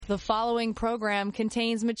The following program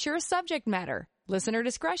contains mature subject matter. Listener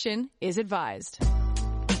discretion is advised.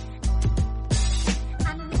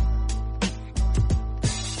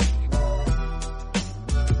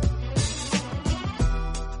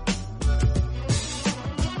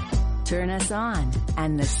 Turn us on,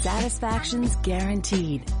 and the satisfaction's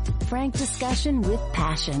guaranteed. Frank discussion with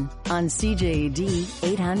passion on CJAD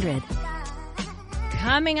 800.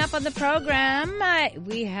 Coming up on the program,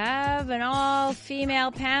 we have an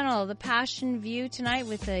all-female panel, the Passion View tonight,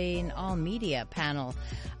 with an all-media panel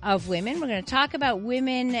of women. We're going to talk about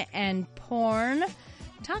women and porn,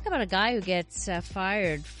 talk about a guy who gets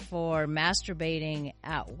fired for masturbating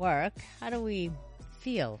at work. How do we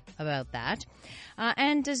feel about that?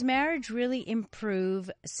 And does marriage really improve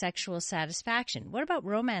sexual satisfaction? What about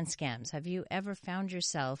romance scams? Have you ever found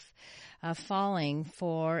yourself falling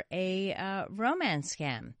for a romance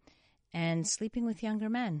scam and sleeping with younger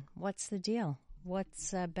men? What's the deal?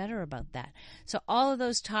 What's better about that? So all of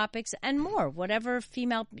those topics and more, whatever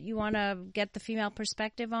female you want to get the female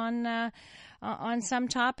perspective on some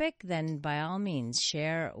topic, then by all means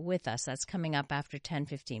share with us. That's coming up after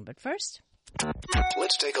 10:15. But first,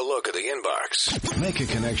 let's take a look at the inbox. Make a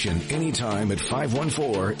connection anytime at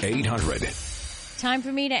 514-800. Time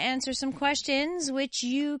for me to answer some questions, which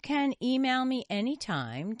you can email me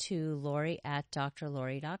anytime to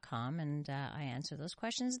Lori@drlori.com, and I answer those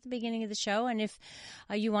questions at the beginning of the show. And if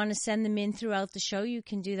you want to send them in throughout the show, you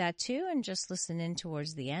can do that too, and just listen in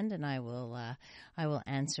towards the end, and I will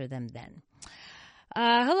answer them then.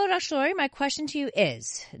 Hello, Dr. Lori. My question to you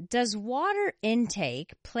is, does water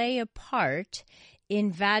intake play a part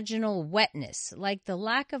in vaginal wetness? Like the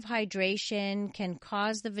lack of hydration can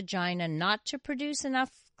cause the vagina not to produce enough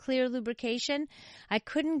clear lubrication? I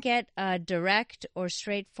couldn't get a direct or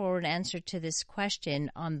straightforward answer to this question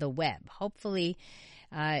on the web. Hopefully,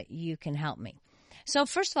 you can help me. So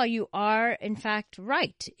first of all, you are, in fact,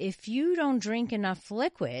 right. If you don't drink enough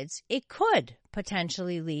liquids, it could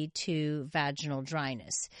potentially lead to vaginal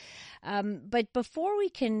dryness. But before we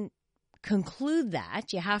can conclude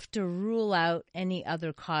that, you have to rule out any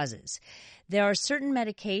other causes. There are certain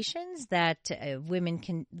medications that women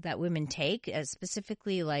take,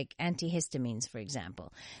 specifically like antihistamines, for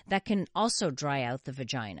example, that can also dry out the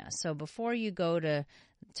vagina. So before you go to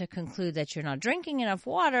conclude that you're not drinking enough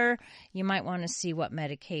water, you might want to see what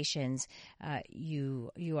medications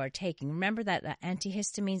you are taking. Remember that the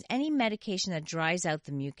antihistamines, any medication that dries out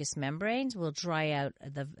the mucous membranes will dry out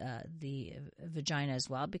the vagina as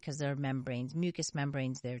well, because there are mucous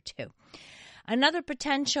membranes there too. Another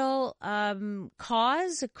potential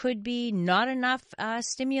cause could be not enough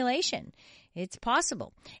stimulation. It's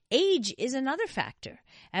possible. Age is another factor.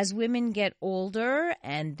 As women get older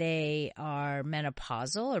and they are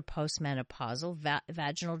menopausal or postmenopausal,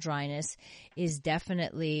 vaginal dryness is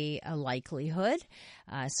definitely a likelihood.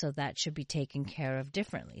 So that should be taken care of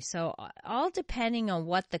differently. So all depending on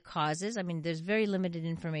what the cause is. I mean, there's very limited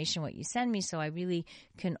information what you send me, so I really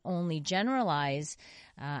can only generalize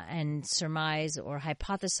and surmise or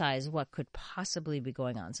hypothesize what could possibly be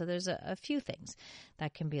going on. So there's a few things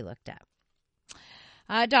that can be looked at.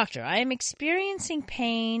 Doctor, I am experiencing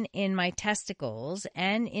pain in my testicles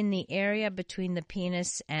and in the area between the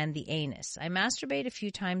penis and the anus. I masturbate a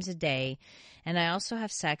few times a day, and I also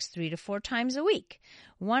have sex 3 to 4 times a week.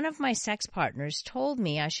 One of my sex partners told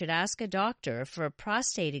me I should ask a doctor for a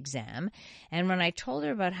prostate exam, and when I told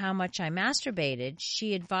her about how much I masturbated,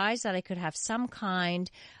 she advised that I could have some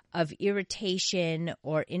kind of irritation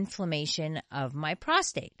or inflammation of my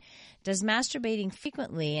prostate. Does masturbating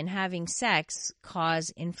frequently and having sex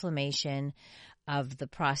cause inflammation of the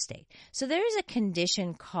prostate? So there is a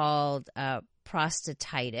condition called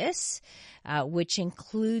prostatitis, which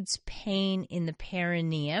includes pain in the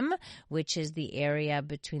perineum, which is the area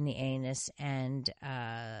between the anus and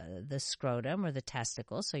the scrotum or the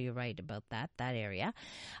testicle. So you're right about that area.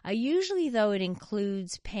 Usually, though, it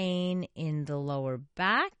includes pain in the lower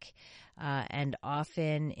back, and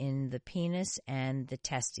often in the penis and the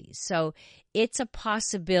testes. So it's a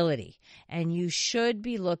possibility, and you should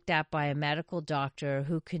be looked at by a medical doctor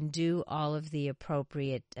who can do all of the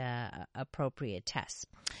appropriate tests.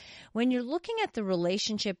 When you're looking at the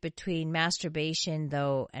relationship between masturbation,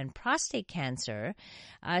 though, and prostate cancer,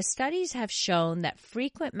 studies have shown that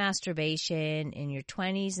frequent masturbation in your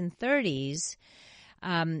 20s and 30s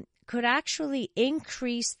could actually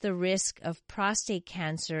increase the risk of prostate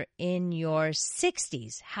cancer in your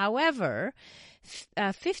 60s. However,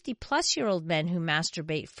 50-plus-year-old men who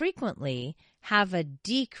masturbate frequently have a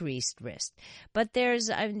decreased risk. But there's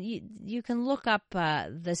you can look up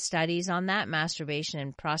the studies on that, masturbation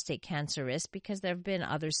and prostate cancer risk, because there have been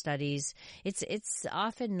other studies. It's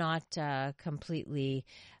often not completely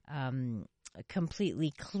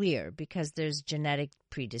clear, because there's genetic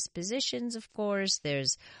predispositions, of course.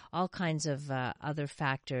 There's all kinds of other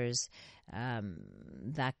factors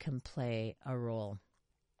that can play a role.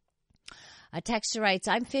 A texter writes,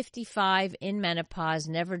 I'm 55, in menopause,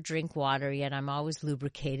 never drink water, yet I'm always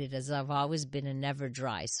lubricated, as I've always been and never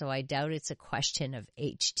dry. So I doubt it's a question of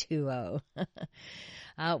H2O.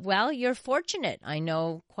 Well, you're fortunate. I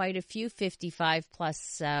know quite a few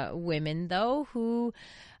 55-plus women, though, who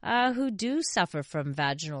do suffer from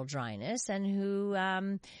vaginal dryness, and who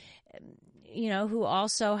who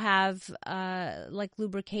also have like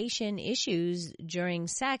lubrication issues during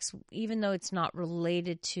sex, even though it's not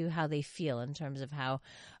related to how they feel in terms of how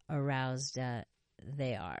aroused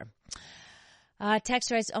they are.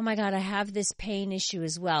 Text writes, oh my God, I have this pain issue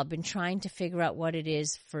as well. Been trying to figure out what it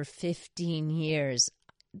is for 15 years.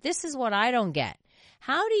 This is what I don't get.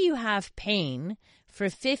 How do you have pain for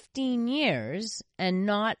 15 years and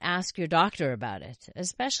not ask your doctor about it?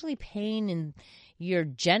 Especially pain in your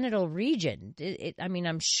genital region. I mean,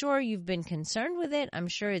 I'm sure you've been concerned with it. I'm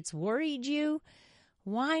sure it's worried you.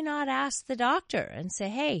 Why not ask the doctor and say,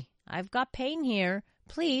 hey, I've got pain here.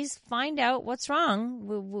 Please find out what's wrong.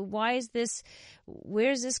 Why is this?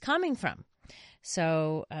 Where's this coming from?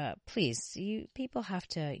 So please, people have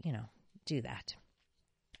to, do that.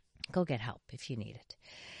 Go get help if you need it.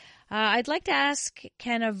 I'd like to ask,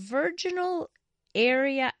 can a virginal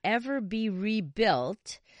area ever be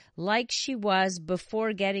rebuilt like she was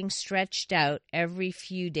before getting stretched out every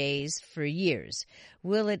few days for years?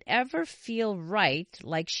 Will it ever feel right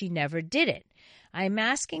like she never did it? I'm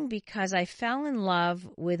asking because I fell in love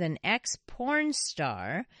with an ex-porn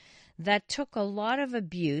star that took a lot of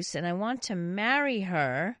abuse, and I want to marry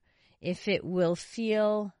her if it will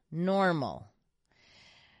feel normal.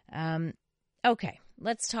 Okay,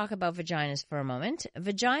 let's talk about vaginas for a moment.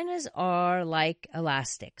 Vaginas are like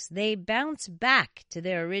elastics. They bounce back to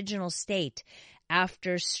their original state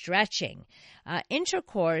after stretching.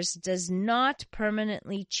 Intercourse does not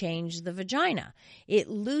permanently change the vagina. It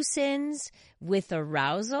loosens with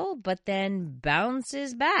arousal, but then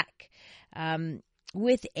bounces back.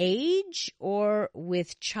 With age or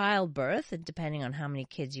with childbirth, depending on how many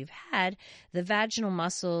kids you've had, the vaginal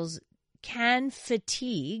muscles can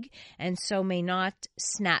fatigue and so may not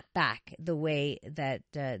snap back the way that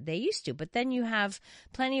they used to. But then you have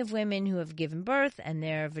plenty of women who have given birth and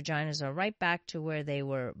their vaginas are right back to where they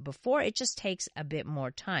were before. It just takes a bit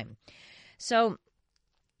more time. So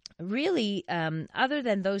really, other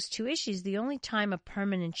than those two issues, the only time a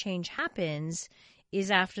permanent change happens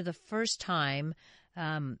is after the first time,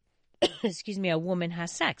 a woman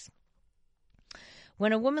has sex.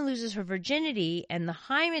 When a woman loses her virginity and the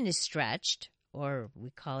hymen is stretched, or we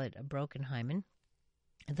call it a broken hymen,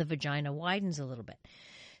 the vagina widens a little bit.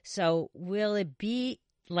 So will it be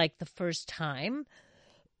like the first time?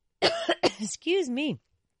 Excuse me.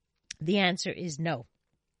 The answer is no.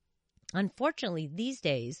 Unfortunately, these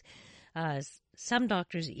days, some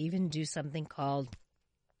doctors even do something called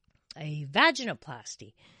a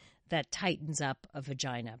vaginoplasty that tightens up a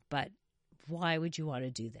vagina. But why would you want to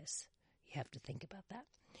do this? You have to think about that.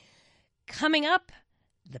 Coming up,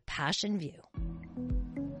 the Passion View.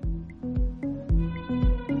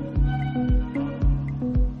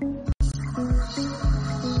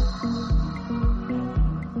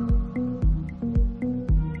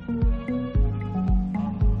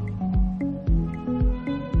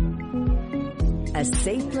 A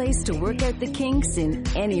safe place to work out the kinks in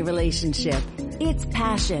any relationship. It's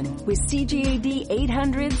Passion with CJAD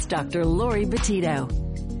 800's Dr. Lori Betito.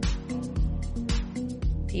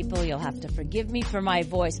 People, you'll have to forgive me for my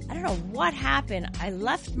voice. I don't know what happened. I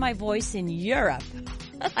left my voice in Europe.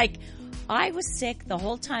 Like, I was sick the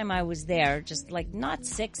whole time I was there, just like not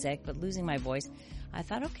sick, but losing my voice. I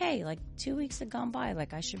thought, okay, like 2 weeks had gone by,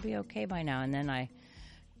 like I should be okay by now. And then I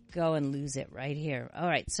go and lose it right here. All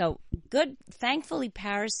right, so good. Thankfully,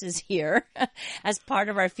 Paris is here as part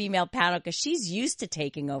of our female panel because she's used to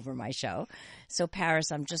taking over my show. So,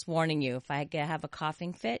 Paris, I'm just warning you, if I have a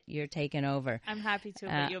coughing fit, you're taking over. I'm happy to,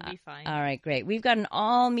 but you'll be fine. All right, great. We've got an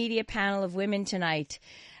all-media panel of women tonight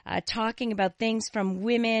talking about things from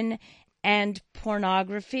women and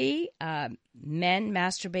pornography, men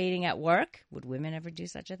masturbating at work. Would women ever do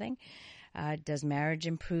such a thing? Does marriage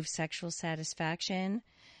improve sexual satisfaction?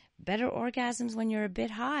 better orgasms when you're a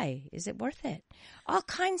bit high. Is it worth it? All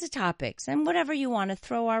kinds of topics and whatever you want to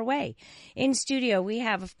throw our way. In studio, we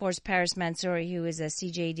have, of course, Paris Mansouri, who is a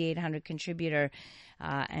CJAD 800 contributor,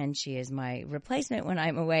 and she is my replacement when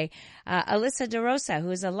I'm away. Alyssa DeRosa,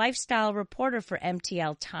 who is a lifestyle reporter for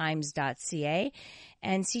MTLTimes.ca,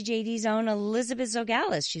 and CJAD's own Elizabeth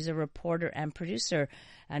Zogalis. She's a reporter and producer,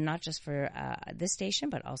 not just for this station,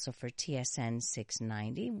 but also for TSN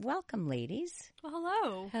 690. Welcome, ladies. Well,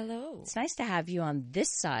 hello. Hello. It's nice to have you on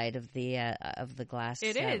this side of the glass,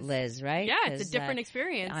 It is. Liz, right? Yeah, it's a different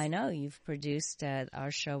experience. I know. You've produced our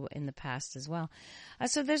show in the past as well.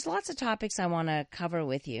 So there's lots of topics I want to cover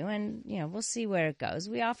with you, and, we'll see where it goes.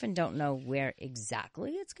 We often don't know where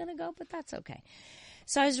exactly it's going to go, but that's okay.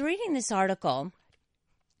 So I was reading this article,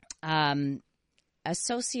 a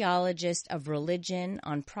sociologist of religion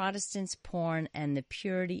on Protestants, porn, and the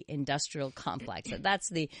purity industrial complex. That's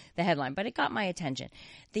the headline, but it got my attention.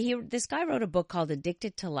 This guy wrote a book called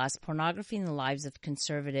Addicted to Lust, Pornography in the Lives of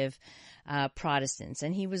Conservative Protestants.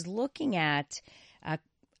 And he was looking at, I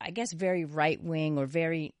guess, very right-wing or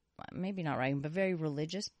maybe not right-wing, but very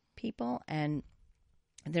religious people and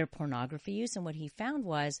their pornography use. And what he found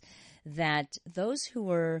was that those who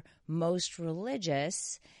were most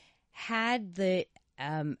religious had the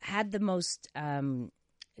most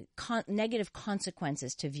negative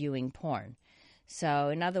consequences to viewing porn. So,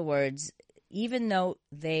 in other words, even though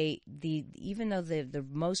the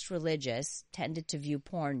most religious tended to view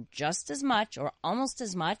porn just as much or almost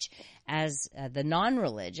as much as the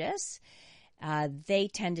non-religious, they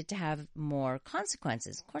tended to have more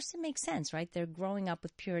consequences. Of course, it makes sense, right? They're growing up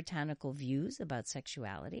with puritanical views about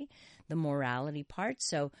sexuality, the morality part.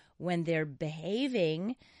 So when they're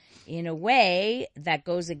behaving in a way that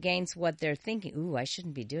goes against what they're thinking, ooh, I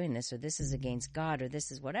shouldn't be doing this, or this is against God, or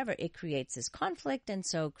this is whatever, it creates this conflict, and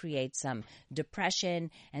so creates some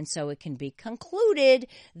depression, and so it can be concluded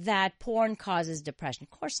that porn causes depression.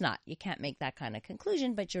 Of course not. You can't make that kind of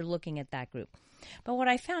conclusion, but you're looking at that group. But what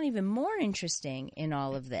I found even more interesting in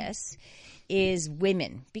all of this is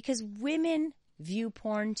women, because women view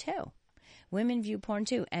porn too. Women view porn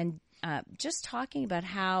too. And just talking about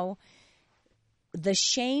how the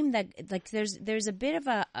shame that, like, there's a bit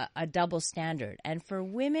of a double standard. And for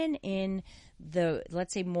women in the,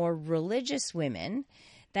 let's say, more religious women,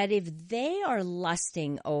 that if they are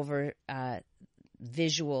lusting over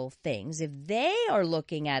visual things, if they are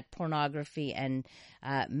looking at pornography and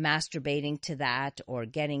masturbating to that or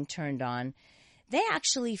getting turned on, they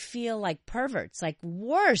actually feel like perverts, like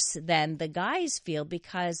worse than the guys feel,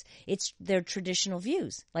 because it's their traditional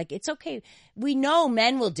views. Like, it's okay. We know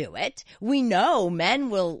men will do it. We know men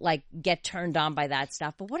will, like, get turned on by that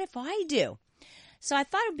stuff. But what if I do? So I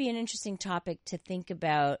thought it would be an interesting topic to think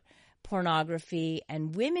about pornography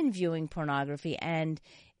and women viewing pornography. And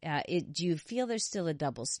do you feel there's still a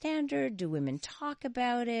double standard? Do women talk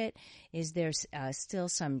about it? Is there still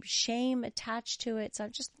some shame attached to it? So I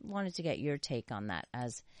just wanted to get your take on that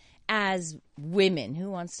as women. Who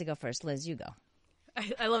wants to go first? Liz, you go.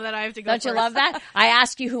 I love that I have to go Don't first. you love that? I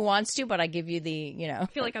ask you who wants to, but I give you the, I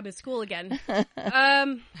feel like I'm in school again.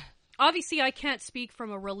 Obviously, I can't speak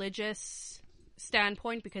from a religious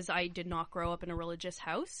standpoint because I did not grow up in a religious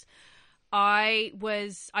house. I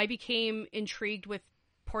became intrigued with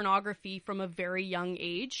pornography from a very young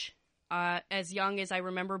age. As young as I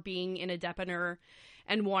remember being in a depanneur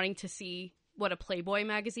and wanting to see what a Playboy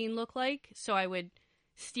magazine looked like. So I would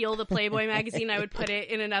steal the Playboy magazine. I would put it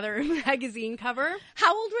in another magazine cover.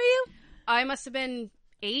 How old were you? I must have been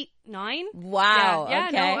 8, 9. Wow. Yeah,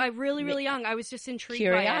 okay. no, I really young. I was just intrigued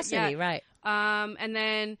Curiosity, by it. Yeah. Right. And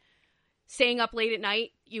then staying up late at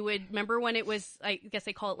night, you would remember when it was, I guess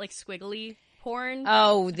they call it like squiggly porn.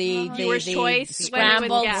 Oh, the choice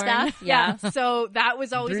scrambled stuff. Yeah. So that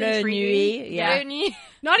was always Bleu intriguing. Nuit. Yeah. Bleu Nuit.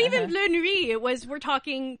 Not even Bleu Nuit. We're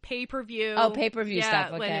talking pay-per-view. Oh, pay-per-view stuff.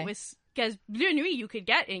 Okay. When it was, because Bleu Nuit you could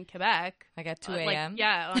get in Quebec. Like at 2 a.m.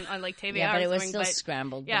 On like TVA. Yeah, but it was still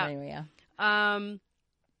scrambled. Yeah. But anyway, yeah.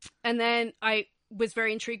 And then I was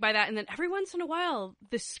very intrigued by that. And then every once in a while,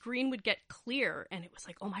 the screen would get clear. And it was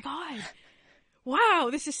like, oh my God, wow,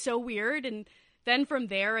 this is so weird. And then from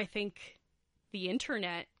there, I think the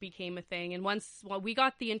internet became a thing. And we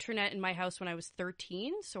got the internet in my house when I was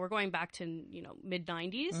 13. So we're going back to, mid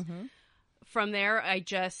 90s. Mm-hmm. From there, I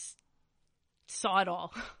just saw it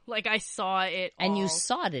all. Like, I saw it all. And you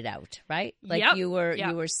sought it out, right? Like, Yep. you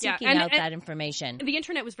were seeking out that information. The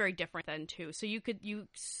internet was very different then too. So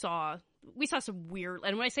we saw some weird,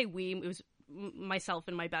 and when I say we, it was myself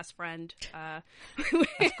and my best friend.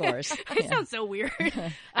 Of course. I sound so weird.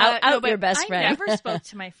 Out your best friend. I never spoke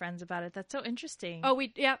to my friends about it. That's so interesting. Oh,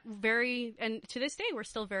 very, and to this day, we're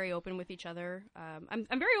still very open with each other. I'm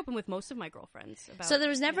very open with most of my girlfriends. About, so there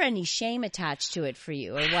was never any shame attached to it for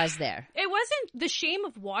you, or was there? It wasn't the shame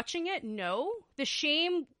of watching it. No, the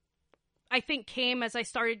shame, I think, came as I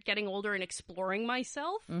started getting older and exploring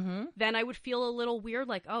myself. Mm-hmm. Then I would feel a little weird,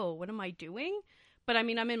 like, oh, what am I doing? But I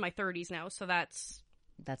mean, I'm in my 30s now, so that's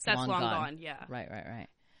long gone. Yeah. Right.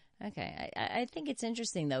 Okay. I think it's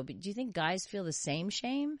interesting, though. But do you think guys feel the same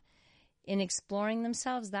shame in exploring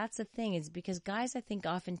themselves? That's the thing. It's because guys, I think,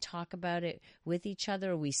 often talk about it with each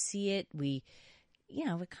other. We see it. We're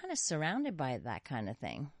kind of surrounded by that kind of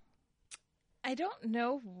thing. I don't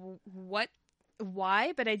know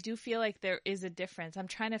why, but I do feel like there is a difference. I'm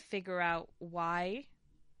trying to figure out why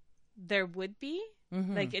there would be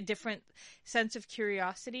like a different sense of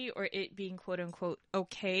curiosity, or it being quote unquote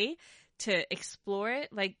okay to explore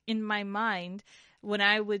it. Like in my mind,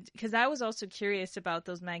 because I was also curious about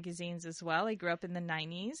those magazines as well. I grew up in the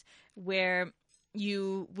 90s where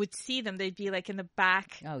you would see them. They'd be like in the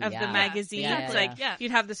back of the magazine.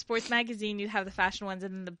 You'd have the sports magazine, you'd have the fashion ones,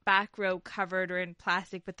 and then the back row covered or in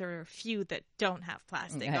plastic, but there are a few that don't have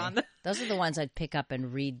plastic on them. Those are the ones I'd pick up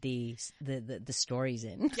and read the stories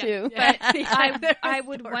in too. But I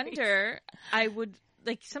would wonder,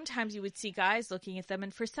 like sometimes you would see guys looking at them,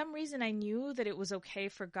 and for some reason I knew that it was okay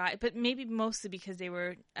for guys, but maybe mostly because they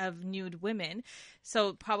were of nude women.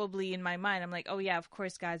 So probably in my mind, I'm like, oh yeah, of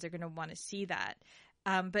course guys are going to want to see that.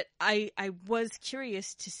 But I was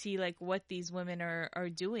curious to see like what these women are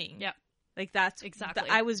doing. Yeah. Like that's exactly.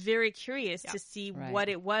 I was very curious to see what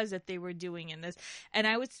it was that they were doing in this. And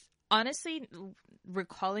I was honestly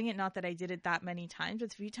recalling it, not that I did it that many times,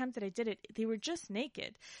 but the few times that I did it, they were just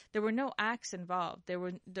naked. There were no acts involved. It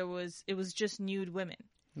was just nude women.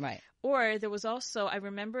 Right. Or there was also, I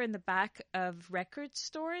remember in the back of record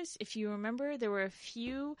stores, if you remember, there were a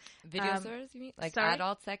few video stores. You mean like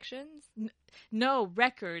adult sections? No,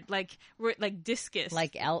 record like Discus,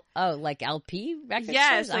 like LP record stores.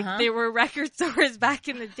 Yes, like there were record stores back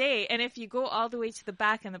in the day. And if you go all the way to the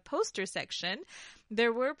back in the poster section,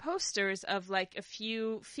 there were posters of like a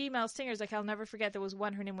few female singers. Like I'll never forget, there was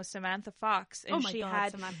one. Her name was Samantha Fox, and she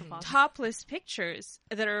had topless pictures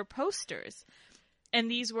that are posters. And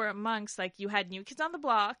these were amongst, like, you had New Kids on the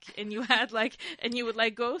Block, and you had, like, and you would,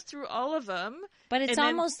 like, go through all of them. But it's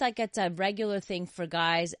almost like it's a regular thing for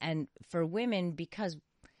guys and for women, because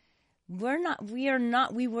we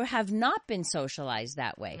have not been socialized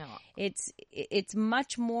that way. No. It's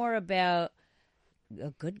much more about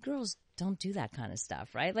good girls don't do that kind of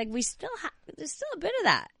stuff, right? Like, there's still a bit of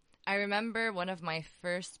that. I remember one of my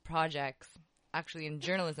first projects, actually in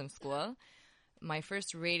journalism school, my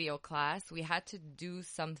first radio class, we had to do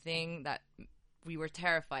something that we were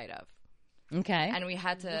terrified of. Okay. And we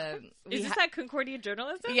had to... Is this at Concordia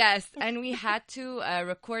Journalism? Yes. And we had to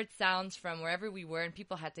record sounds from wherever we were, and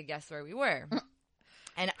people had to guess where we were.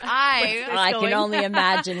 And I can only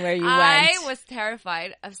imagine where you went. I was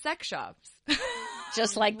terrified of sex shops.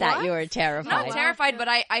 Just like that, you were terrified. Not terrified, but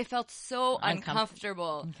I felt so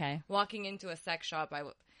uncomfortable walking into a sex shop.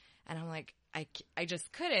 And I'm like, I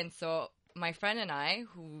just couldn't. So... my friend and I,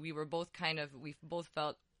 who we both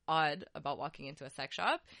felt odd about walking into a sex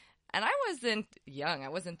shop. And I wasn't young. I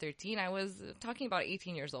wasn't 13. I was talking about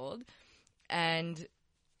 18 years old. And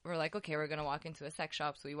we're like, okay, we're going to walk into a sex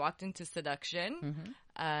shop. So we walked into Seduction.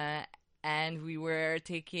 And we were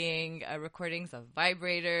taking recordings of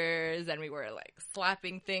vibrators. And we were like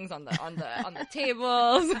slapping things on the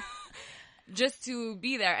tables just to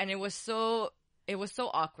be there. And it was so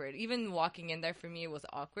awkward. Even walking in there for me, it was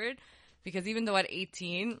awkward. Because even though at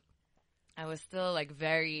 18, I was still like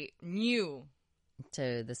very new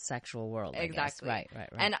to the sexual world. Exactly. I guess. Right.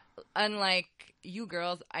 And unlike you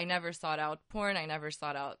girls, I never sought out porn. I never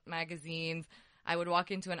sought out magazines. I would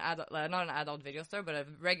walk into not an adult video store, but a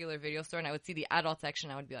regular video store, and I would see the adult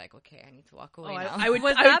section. I would be like, okay, I need to walk away now. I would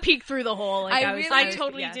peek through the hole. Like I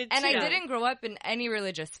totally did too. And I didn't grow up in any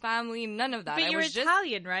religious family, none of that. But you're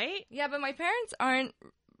Italian, right? Yeah, but my parents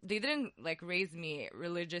they didn't like raise me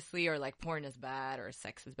religiously or like porn is bad or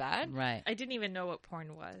sex is bad. Right. I didn't even know what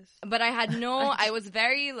porn was. But I was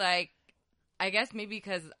very like, I guess maybe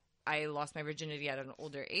because I lost my virginity at an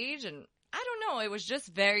older age, and I don't know, it was just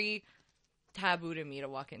very taboo to me to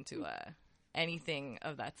walk into anything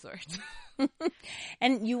of that sort.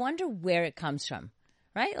 And you wonder where it comes from,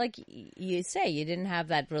 right? Like you say, you didn't have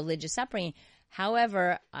that religious upbringing.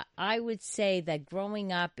 However, I would say that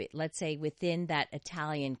growing up, let's say within that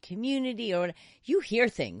Italian community, or you hear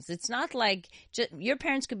things. It's not like your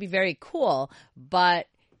parents could be very cool, but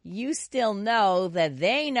you still know that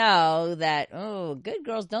they know that, oh, good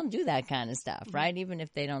girls don't do that kind of stuff, right? Even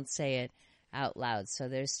if they don't say it out loud. So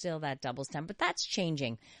there's still that double standard, but that's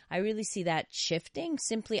changing. I really see that shifting.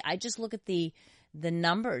 Simply, I just look at the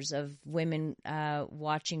numbers of women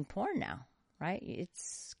watching porn now, right?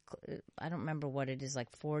 It's, I don't remember what it is, like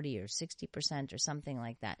 40 or 60% or something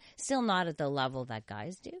like that. Still not at the level that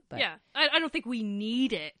guys do. But yeah, I don't think we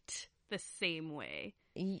need it the same way.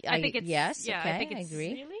 I think it's, yes, yeah, okay, I think it's, I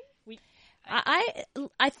agree. Really?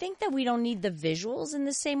 I think that we don't need the visuals in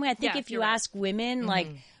the same way. I think if you ask women, like,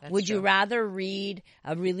 would you rather read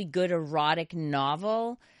a really good erotic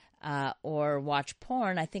novel or watch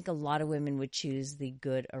porn? I think a lot of women would choose the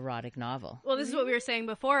good erotic novel. Well, this is what we were saying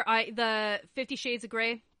before. The 50 Shades of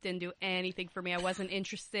Grey didn't do anything for me. I wasn't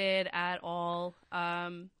interested at all.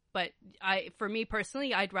 But for me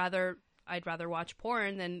personally, I'd rather watch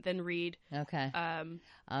porn than read. Okay.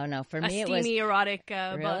 Oh no, for me it was steamy erotic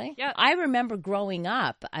really. book. Yeah. I remember growing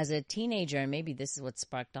up as a teenager, and maybe this is what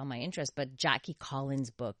sparked all my interest. But Jackie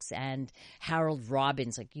Collins books and Harold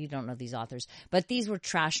Robbins, like you don't know these authors, but these were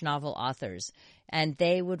trash novel authors, and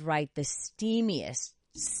they would write the steamiest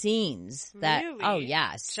scenes that really? Oh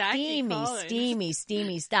yeah,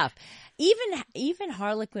 steamy stuff. Even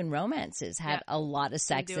Harlequin romances had a lot of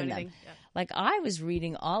sex in them. Yeah. Like I was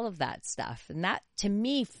reading all of that stuff, and that to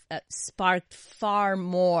me sparked far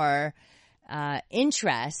more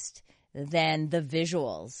interest than the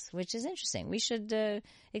visuals, which is interesting. We should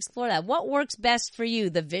explore that. What works best for you,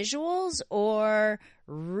 the visuals or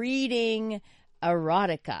reading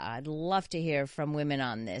erotica? I'd love to hear from women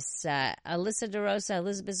on this. Alyssa DeRosa,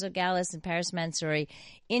 Elizabeth Zogalis, and Paris Mansouri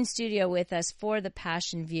in studio with us for The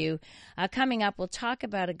Passion View. Coming up, we'll talk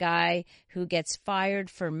about a guy who gets fired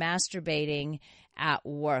for masturbating at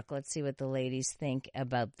work. Let's see what the ladies think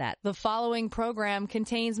about that. The following program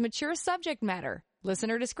contains mature subject matter.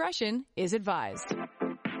 Listener discretion is advised.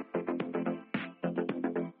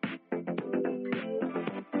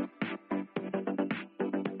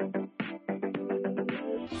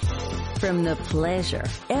 From the pleasure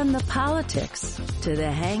and the politics to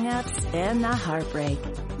the hang-ups and the heartbreak,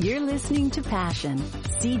 you're listening to Passion,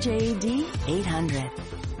 CJAD 800.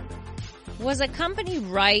 Was a company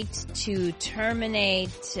right to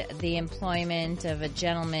terminate the employment of a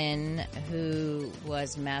gentleman who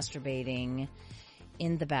was masturbating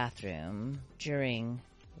in the bathroom during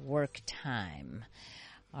work time?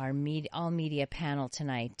 Our all-media panel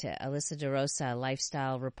tonight, Alyssa DeRosa,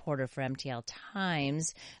 lifestyle reporter for MTL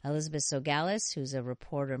Times, Elizabeth Zogalis, who's a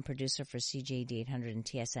reporter and producer for CJAD 800 and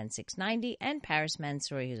TSN 690, and Paris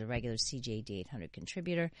Mansouri, who's a regular CJAD 800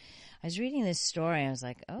 contributor. I was reading this story, and I was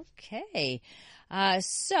like, okay.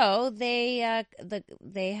 So they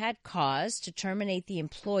had cause to terminate the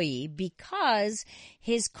employee because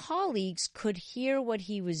his colleagues could hear what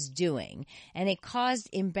he was doing, and it caused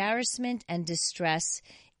embarrassment and distress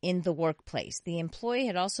in the workplace. The employee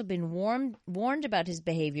had also been warned about his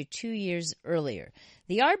behavior 2 years earlier.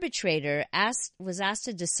 The arbitrator was asked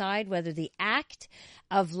to decide whether the act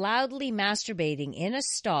of loudly masturbating in a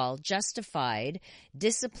stall justified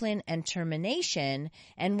discipline and termination,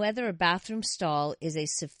 and whether a bathroom stall is a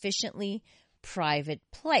sufficiently private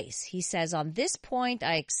place. He says, on this point,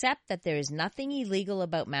 I accept that there is nothing illegal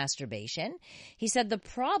about masturbation. He said the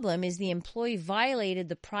problem is the employee violated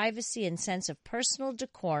the privacy and sense of personal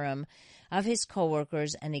decorum of his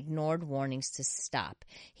coworkers and ignored warnings to stop.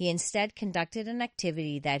 He instead conducted an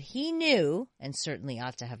activity that he knew, and certainly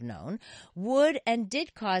ought to have known, would and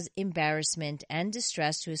did cause embarrassment and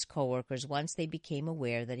distress to his coworkers once they became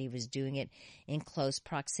aware that he was doing it in close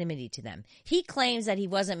proximity to them. He claims that he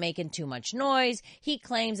wasn't making too much noise. He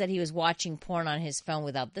claims that he was watching porn on his phone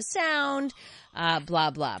without the sound,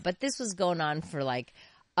 blah, blah. But this was going on for like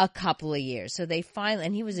a couple of years. So they finally,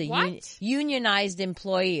 and he was a unionized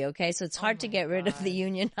employee, okay? So it's hard to get rid of the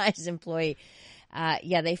unionized employee.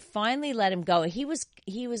 They finally let him go. He was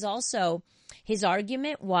also, his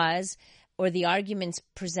argument was, or the arguments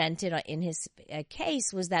presented in his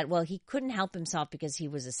case was that, well, he couldn't help himself because he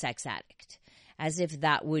was a sex addict, as if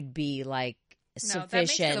that would be like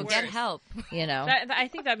sufficient. So get help. You know, I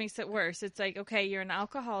think that makes it worse. It's like, okay, you're an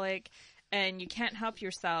alcoholic and you can't help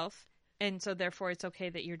yourself. And so, therefore, it's okay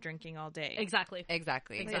that you're drinking all day. Exactly.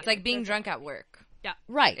 It's like being drunk at work. Yeah.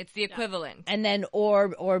 Right. It's the equivalent. And then,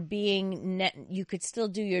 or being, you could still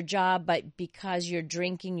do your job, but because you're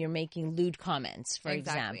drinking, you're making lewd comments, for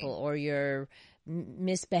example, or you're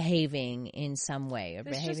misbehaving in some way, or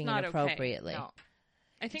it's behaving not inappropriately. Okay. No.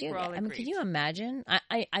 I think we're all agreed. Can you imagine?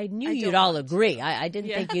 I knew you'd all agree. I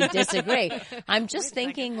didn't think you'd disagree. I'm just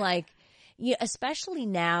thinking like, especially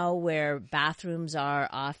now where bathrooms are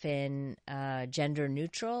often gender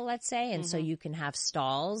neutral, let's say, and so you can have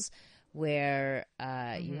stalls where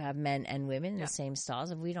you have men and women in the same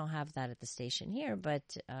stalls, and we don't have that at the station here, but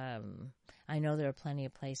I know there are plenty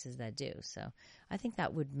of places that do. So I think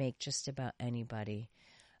that would make just about anybody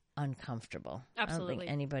uncomfortable. Absolutely. I don't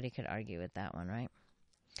think anybody could argue with that one, right?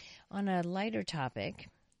 On a lighter topic,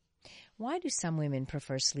 why do some women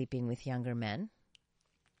prefer sleeping with younger men?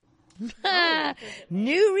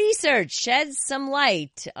 New research sheds some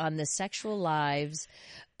light on the sexual lives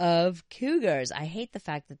of cougars. I hate the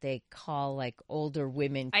fact that they call like older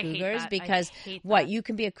women cougars because you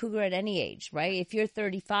can be a cougar at any age, right? If you're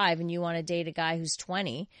 35 and you want to date a guy who's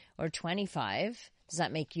 20 or 25, does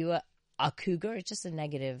that make you a cougar? It's just a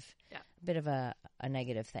negative, bit of a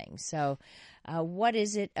negative thing. So what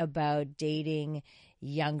is it about dating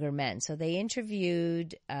younger men? So they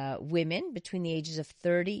interviewed women between the ages of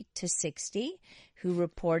 30 to 60 who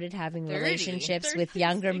reported having relationships with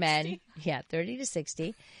younger men. Yeah, 30 to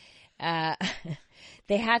 60.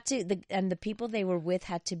 They had to, the people they were with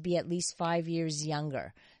had to be at least 5 years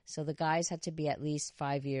younger. So the guys had to be at least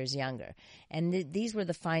 5 years younger. And these were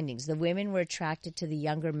the findings. The women were attracted to the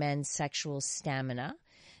younger men's sexual stamina.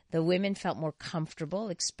 The women felt more comfortable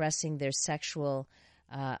expressing their sexual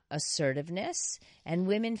assertiveness, and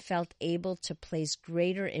women felt able to place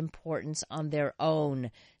greater importance on their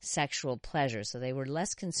own sexual pleasure. So they were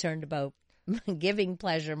less concerned about giving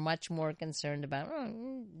pleasure, much more concerned about,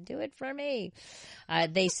 do it for me.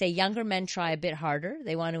 They say younger men try a bit harder.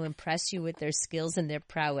 They want to impress you with their skills and their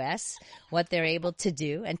prowess, what they're able to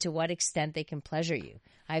do, and to what extent they can pleasure you.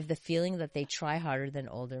 I have the feeling that they try harder than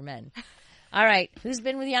older men. All right, who's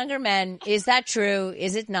been with younger men? Is that true?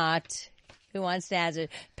 Is it not? Who wants to answer?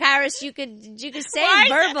 Paris, you could say it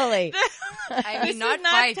verbally. I mean, not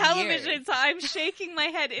 5 television, years. So I'm shaking my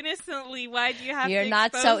head innocently. Why do you have You're to not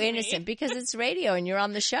expose so me? innocent because it's radio and you're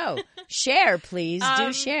on the show. Share, please.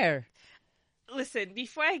 Do share. Listen,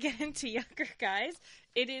 before I get into younger guys,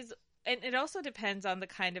 and it also depends on the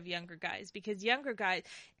kind of younger guys, because younger guys,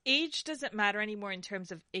 age doesn't matter anymore in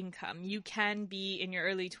terms of income. You can be in your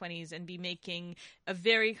early 20s and be making a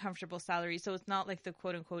very comfortable salary. So it's not like the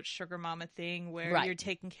quote unquote sugar mama thing where you're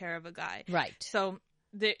taking care of a guy. Right. So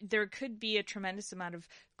there could be a tremendous amount of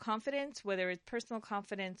confidence, whether it's personal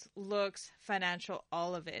confidence, looks, financial,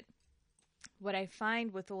 all of it. What I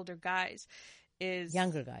find with older guys is...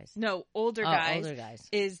 Younger guys. No, older guys. Older guys.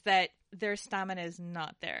 Is that their stamina is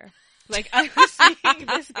not there. Like, I was seeing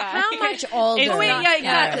this guy. How much older?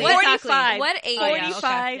 Exactly. 45. What age?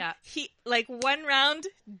 45. He, like, one round,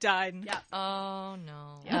 done. Yeah. Oh,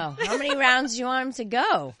 no. Oh, how many rounds do you want him to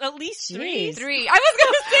go? At least 3. 3. I was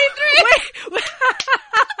going to say 3.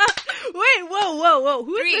 Wait, whoa.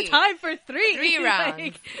 Who's the time for 3? 3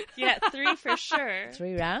 rounds. Yeah, 3 for sure.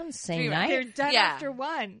 3 rounds? Same night? They're done after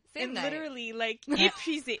one. Same and night. Literally, like, if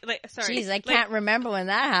she's... sorry. Jeez, I can't remember when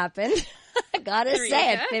that happened. I gotta 3,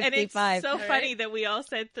 say, at 55. And it's so funny that we all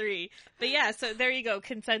said 3. But yeah, so there you go,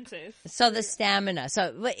 consensus. So the stamina.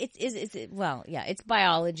 So it's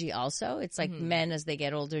biology also. It's like men, as they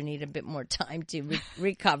get older, need a bit more time to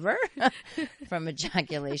recover from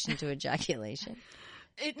ejaculation to ejaculation.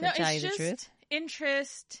 It's just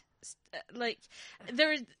interest. Like,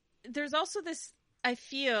 there's also this, I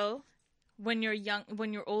feel... When you're young,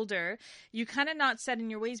 when you're older, you kind of not set in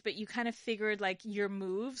your ways, but you kind of figured like your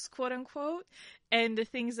moves, quote unquote, and the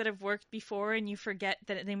things that have worked before, and you forget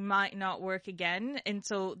that they might not work again, and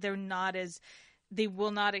so they will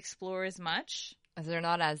not explore as much. They're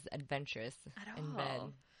not as adventurous in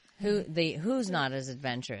bed. Who's not as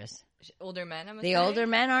adventurous? Older men. The older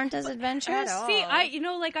men aren't as adventurous. See, I've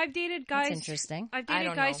dated guys. That's interesting. I've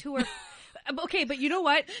dated guys who are. Okay, but you know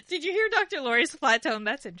what? Did you hear Dr. Laurie's flat tone?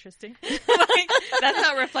 That's interesting. That's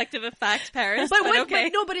not reflective of fact, Paris.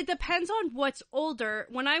 But it depends on what's older.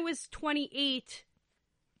 When I was 28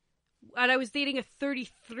 and I was dating a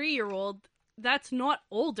 33-year-old, that's not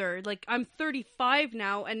older. Like, I'm 35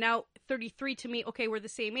 now, and now 33 to me, okay, we're the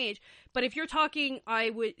same age. But if you're talking,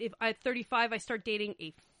 if at 35 I start dating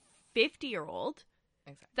a 50-year-old,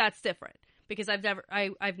 exactly. That's different. Because I've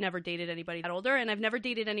never dated anybody that older, and I've never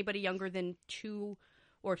dated anybody younger than 2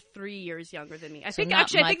 or 3 years younger than me. I think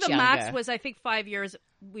the max was 5 years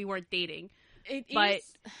we weren't dating.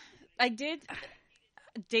 I did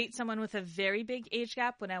date someone with a very big age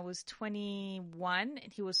gap when I was 21,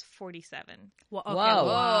 and he was 47. Whoa!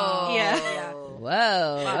 Yeah.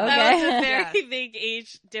 Whoa! Okay. That was a very big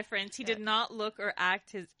age difference. He did not look or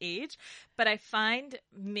act his age, but I find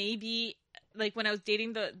maybe like when I was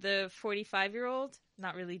dating the 45-year-old,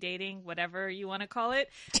 not really dating, whatever you want to call it.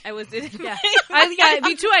 I was in me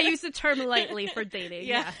too. I use the term lightly for dating.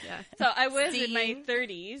 Yeah. So I was in my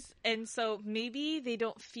 30s, and so maybe they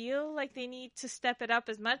don't feel like they need to step it up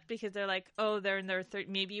as much because they're like, oh, they're in their 30s.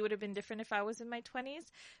 Maybe it would have been different if I was in my 20s,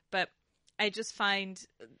 but I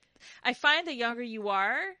find the younger you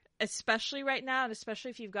are, especially right now, and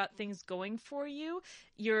especially if you've got things going for you,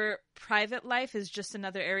 your private life is just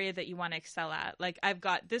another area that you want to excel at. Like, I've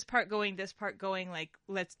got this part going, like,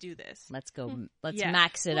 let's do this. Let's go. Let's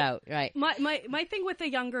max it out. Right. My thing with a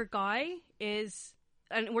younger guy is,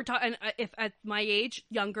 and we're talking, if at my age,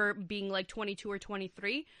 younger being like 22 or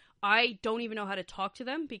 23, I don't even know how to talk to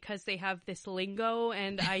them because they have this lingo,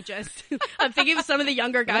 and I just I'm thinking of some of the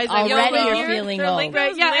younger guys. Already you're feeling old,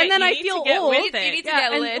 right? Yeah, and then I feel old. You need to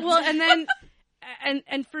get lit. Well, and then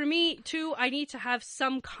and for me too, I need to have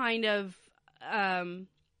some kind of I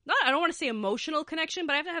don't want to say emotional connection,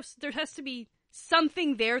 but there has to be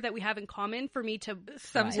something there that we have in common for me to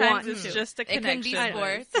sometimes it's just a connection. It can be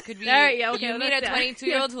sports. It could be you meet a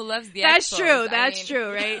 22-year-old who loves the That's Expos. true. That's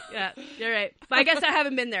true, right? Yeah, you're right. But I guess I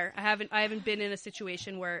haven't been there. I haven't been in a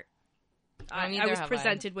situation where I was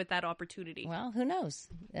presented with that opportunity. Well, who knows?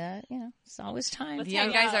 It's always time. The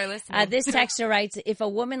young guys are listening. This texter writes, if a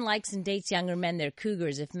woman likes and dates younger men, they're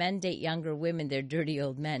cougars. If men date younger women, they're dirty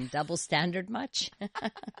old men. Double standard much?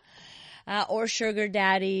 Or sugar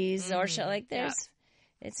daddies, or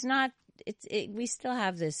it's not. We still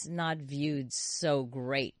have this not viewed so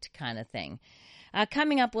great kind of thing.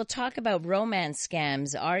 Coming up, we'll talk about romance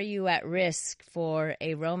scams. Are you at risk for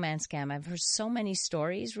a romance scam? I've heard so many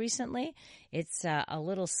stories recently. It's a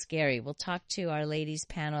little scary. We'll talk to our ladies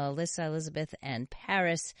panel, Alyssa, Elizabeth, and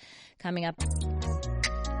Paris, coming up.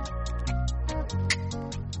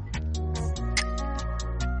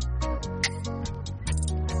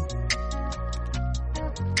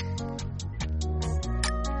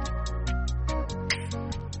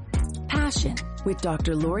 Passion with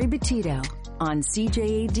Dr. Lori Betito on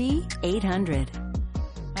CJAD 800. All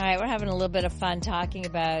right, we're having a little bit of fun talking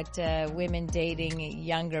about women dating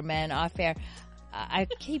younger men off air. I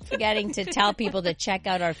keep forgetting to tell people to check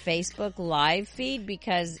out our Facebook live feed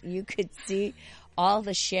because you could see all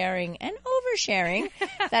the sharing and oversharing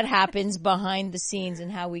that happens behind the scenes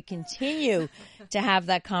and how we continue to have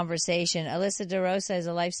that conversation. Alyssa DeRosa is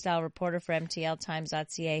a lifestyle reporter for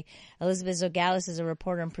MTLTimes.ca. Elizabeth Zogalis is a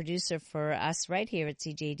reporter and producer for us right here at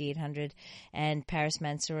CJAD 800. And Paris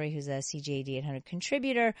Mansouri, who's a CJAD 800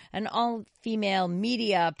 contributor, an all-female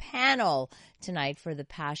media panel tonight for the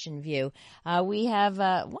Passion View. We have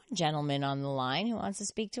one gentleman on the line who wants to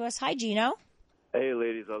speak to us. Hi, Gino. Hey,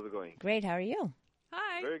 ladies. How's it going? Great. How are you?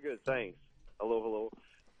 Hi. Very good, thanks. Hello.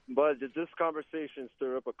 But did this conversation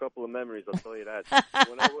stir up a couple of memories? I'll tell you that.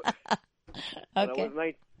 When I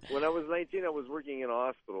was 19, I was working in a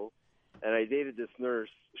hospital, and I dated this nurse.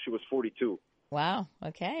 She was 42. Wow.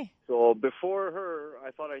 Okay. So before her,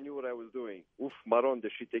 I thought I knew what I was doing. Oof, Maron,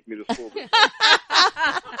 did she take me to school?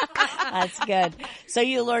 That's good. So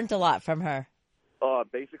you learned a lot from her.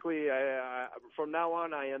 Basically, I from now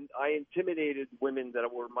on, I intimidated women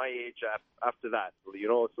that were my age after that, so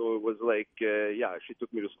it was like, she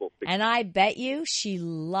took me to school. And I bet you she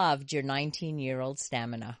loved your 19-year-old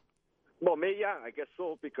stamina. Well, I guess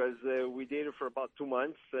so, because we dated for about 2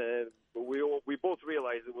 months. We both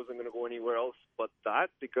realized it wasn't going to go anywhere else but that,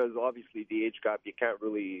 because obviously the age gap, you can't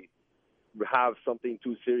really have something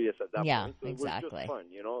too serious at that point. So exactly. It was just fun,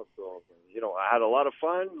 So, I had a lot of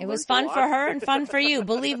fun. It was fun for her and fun for you.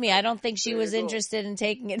 Believe me, I don't think she was interested in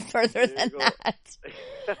taking it further than that.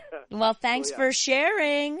 Well, thanks for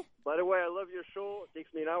sharing. By the way, I love your show. It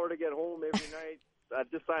takes me an hour to get home every night. At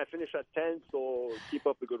this time, I finish at 10, so keep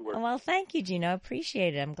up the good work. Well, thank you, Gino.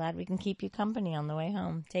 Appreciate it. I'm glad we can keep you company on the way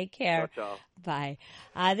home. Take care. Ciao. Bye.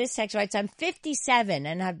 This text writes, I'm 57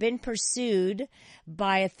 and have been pursued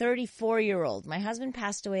by a 34-year-old. My husband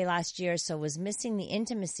passed away last year, so was missing the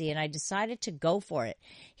intimacy, and I decided to go for it.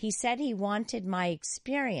 He said he wanted my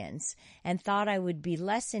experience and thought I would be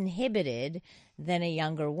less inhibited than a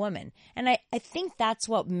younger woman. And I think that's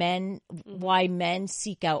what why men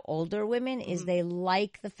seek out older women, is they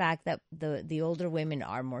like the fact that the older women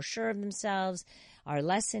are more sure of themselves, are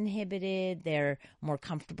less inhibited, they're more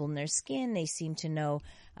comfortable in their skin, they seem to know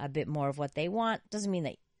a bit more of what they want. Doesn't mean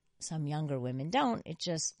that some younger women don't. It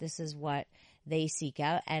just, this is what they seek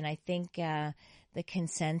out. And I think the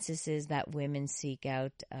consensus is that women seek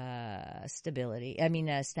out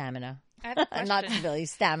stamina. I have a question. Not stability,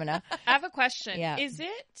 stamina. I have a question. Yeah. Is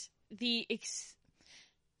it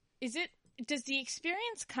does the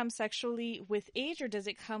experience come sexually with age, or does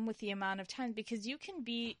it come with the amount of time? Because you can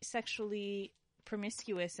be sexually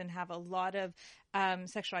promiscuous and have a lot of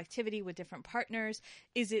sexual activity with different partners.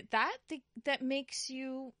 Is it that makes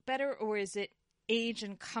you better, or is it age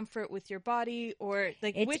and comfort with your body, or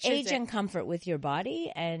like it's which age is it? And comfort with your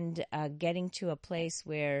body, and getting to a place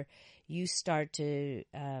where you start to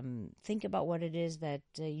think about what it is that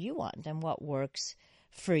you want and what works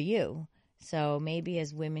for you. So maybe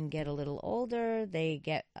as women get a little older, they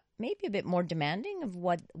get maybe a bit more demanding of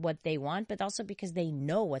what they want, but also because they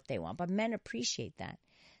know what they want. But men appreciate that.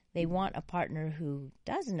 They want a partner who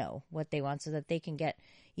does know what they want so that they can get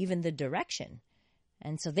even the direction.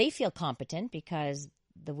 And so they feel competent because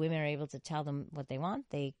the women are able to tell them what they want.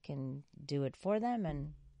 They can do it for them,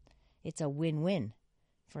 and it's a win-win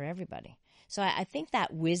for everybody. So I think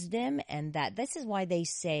that wisdom, and that this is why they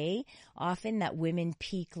say often that women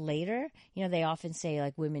peak later. You know, they often say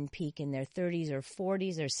like women peak in their 30s or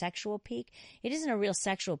 40s, their sexual peak. It isn't a real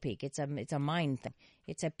sexual peak. It's a mind thing.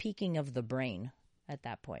 It's a peaking of the brain at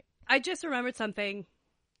that point. I just remembered something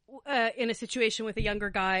in a situation with a younger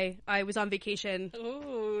guy. I was on vacation.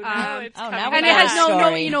 Ooh, now it's coming. And it has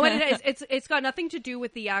no, you know what it is? It's got nothing to do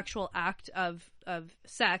with the actual act of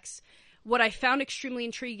sex. What I found extremely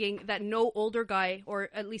intriguing that no older guy, or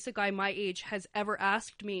at least a guy my age, has ever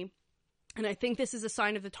asked me, and I think this is a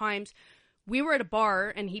sign of the times. We were at a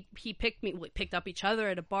bar, and he picked up each other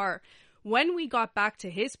at a bar. When we got back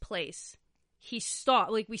to his place, he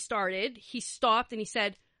stopped. Like, he stopped, and he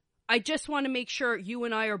said, "I just want to make sure you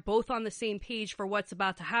and I are both on the same page for what's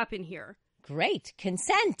about to happen here." Great.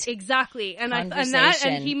 Consent. Exactly. And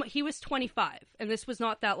he was 25, and this was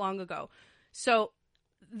not that long ago. So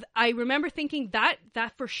I remember thinking that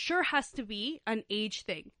for sure has to be an age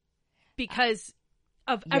thing, because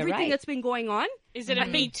of everything that's been going on. Is it a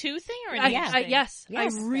Me Too thing or an age thing? Yes.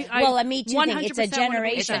 Well, a Me Too thing. It's a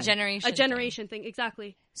generation. It's a generation thing.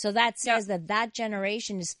 Exactly. So that says that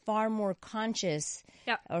generation is far more conscious,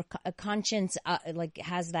 or a conscience, like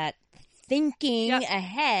has that thinking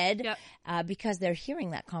ahead, because they're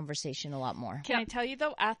hearing that conversation a lot more. Can I tell you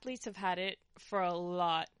though, athletes have had it for a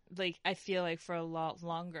lot. Like, I feel like for a lot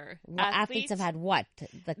longer. Well, athletes have had what?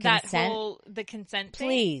 The consent? The consent thing?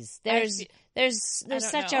 Please. There's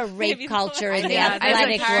such a rape culture in the Yeah,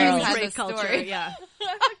 athletic world. Rape culture, yeah.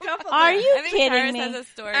 Are you I think kidding Paris me? has a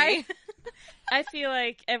story. I feel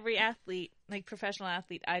like every athlete, like professional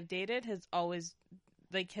athlete I've dated, has always,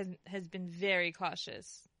 like, has been very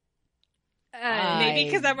cautious. Maybe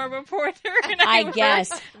because I'm a reporter. And I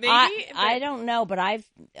guess. Maybe. I don't know, but I've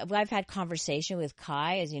had conversation with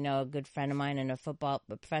Kai, as you know, a good friend of mine and a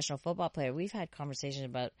professional football player. We've had conversations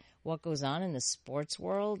about what goes on in the sports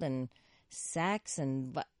world and sex,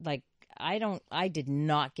 and like I did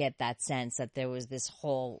not get that sense that there was this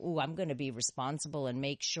whole, I'm going to be responsible and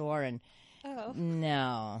make sure, and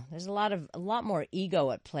no, there's a lot more ego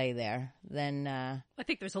at play there than. I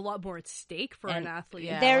think there's a lot more at stake for an athlete.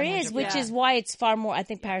 Yeah, there 100%. Is, which is why it's far more. I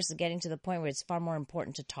think Paris is getting to the point where it's far more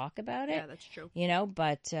important to talk about it. Yeah, that's true. You know,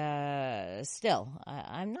 but still,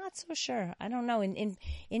 I'm not so sure. I don't know.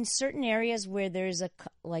 In certain areas where there's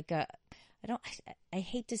I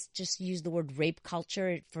hate to just use the word rape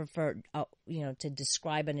culture for to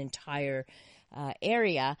describe an entire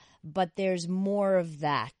area, but there's more of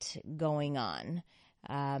that going on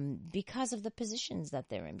because of the positions that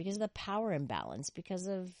they're in, because of the power imbalance, because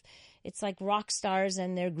of it's like rock stars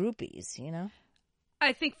and their groupies, you know?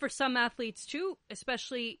 I think for some athletes too,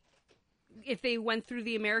 especially if they went through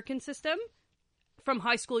the American system, from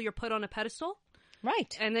high school you're put on a pedestal.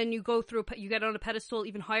 Right. And then you you get on a pedestal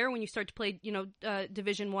even higher when you start to play,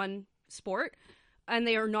 Division I sport, and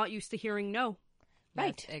they are not used to hearing no.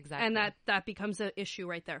 Right. Yes, exactly. And that becomes an issue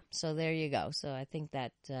right there. So there you go. So I think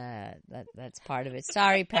that's part of it.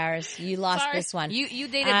 Sorry, Paris, you lost this one. You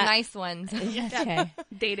dated nice ones. Okay.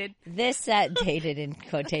 Dated. This dated in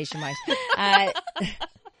quotation marks.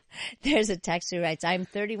 There's a texter who writes, I'm a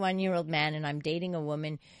 31-year-old man and I'm dating a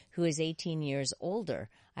woman who is 18 years older.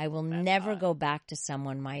 I will never go back to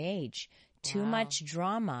someone my age. Too much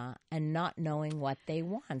drama and not knowing what they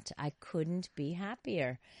want. I couldn't be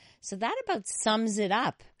happier. So that about sums it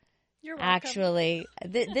up. You're welcome. Actually,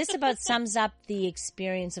 this about sums up the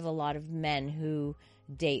experience of a lot of men who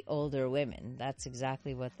date older women. That's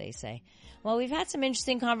exactly what they say. Well, we've had some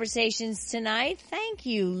interesting conversations tonight. Thank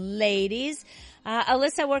you, ladies.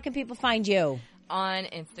 Alyssa, where can people find you? on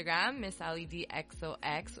Instagram, Miss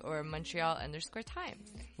AliDXOX or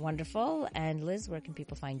Montreal_Times. Wonderful. And Liz, where can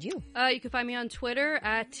people find you? You can find me on Twitter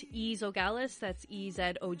at EZOGALIS, that's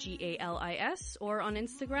EZOGALIS, or on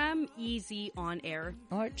Instagram, EZOnAir.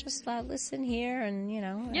 Or just listen here and,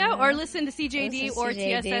 or listen to CJD or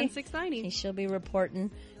TSN 690. She'll be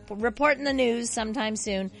reporting the news sometime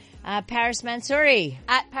soon. Paris Mansouri.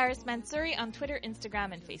 At Paris Mansouri on Twitter,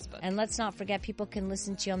 Instagram, and Facebook. And let's not forget, people can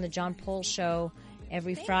listen to you on the John Paul Show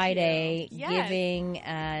every Friday, giving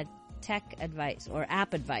tech advice or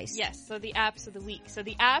app advice. Yes, so the apps of the week. So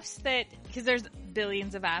the apps because there's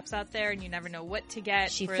billions of apps out there and you never know what to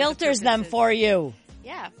get. She filters them for you.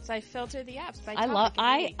 Yeah, so I filter the apps by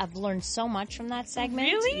topic. I've learned so much from that segment.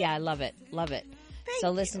 Really? Yeah, I love it.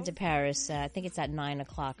 So listen to Paris. I think it's at 9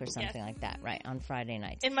 o'clock or something like that, right, on Friday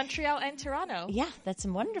nights. In Montreal and Toronto. Yeah, that's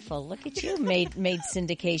wonderful. Look at you, made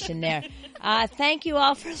syndication there. Thank you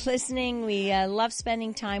all for listening. We love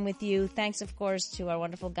spending time with you. Thanks, of course, to our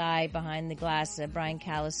wonderful guy behind the glass, Brian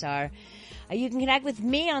Calasar. You can connect with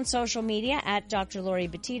me on social media at Dr. Lori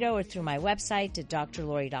Betito or through my website at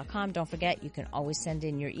drlori.com. Don't forget, you can always send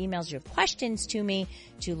in your emails, your questions to me,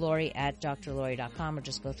 to Lori at drlori.com, or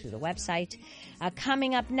just go through the website.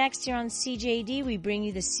 Coming up next here on CJD, we bring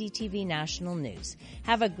you the CTV National News.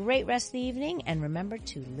 Have a great rest of the evening, and remember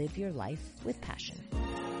to live your life with passion.